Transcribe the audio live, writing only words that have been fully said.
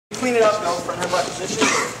clean it up, go front headlock position.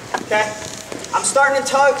 Okay? I'm starting in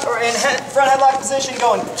tug or in front headlock position,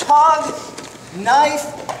 going tug, knife.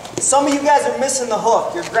 Some of you guys are missing the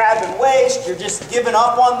hook. You're grabbing waist, you're just giving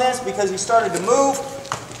up on this because you started to move.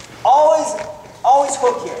 Always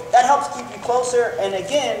hook here. That helps keep you closer, and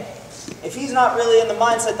again, if he's not really in the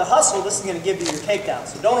mindset to hustle, this is going to give you your takedown,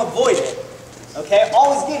 so don't avoid it. Okay?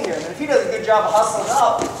 Always get here, and if he does a good job of hustling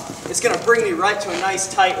up, it's going to bring me right to a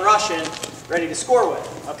nice tight Russian ready to score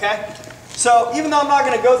with. Okay? So even though I'm not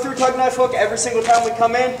going to go through tug knife hook every single time we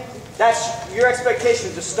come in, that's your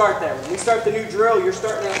expectation to start there. When we start the new drill, you're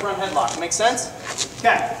starting in a front headlock. Make sense?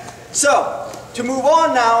 Okay. So to move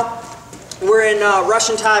on now, we're in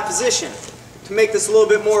Russian tie position. To make this a little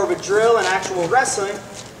bit more of a drill and actual wrestling,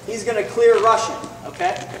 he's going to clear Russian.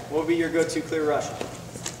 Okay? What will be your go-to clear Russian?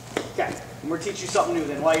 Okay. And we're teaching you something new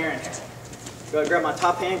then while you're in here. Go ahead, grab my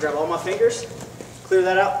top hand, grab all my fingers, clear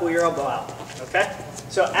that out, pull your elbow out. Okay?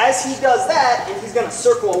 So as he does that, and he's going to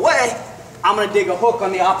circle away, I'm going to dig a hook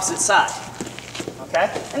on the opposite side. Okay?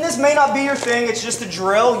 And this may not be your thing, it's just a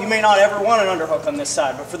drill. You may not ever want an underhook on this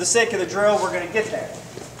side, but for the sake of the drill, we're going to get there.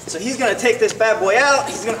 So he's going to take this bad boy out,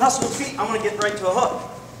 he's going to hustle his feet, I'm going to get right to a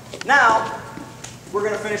hook. Now, we're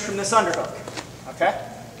going to finish from this underhook. Okay?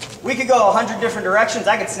 We could go 100 different directions.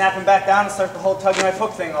 I could snap him back down and start the whole tug knife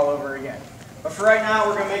hook thing all over again. But for right now,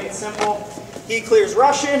 we're going to make it simple. He clears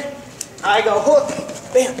Russian, I go hook,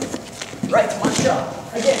 bam, right to my shot.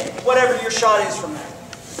 Again, whatever your shot is from there.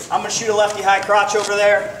 I'm going to shoot a lefty high crotch over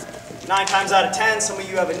there. 9 times out of 10, some of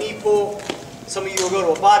you have a knee pull. Some of you will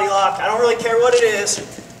go to a body lock. I don't really care what it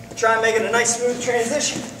is. Try and make it a nice smooth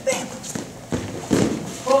transition. Bam.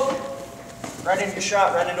 Hook. Right into your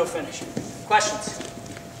shot, right into a finish. Questions?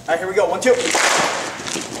 All right, here we go. 1, 2.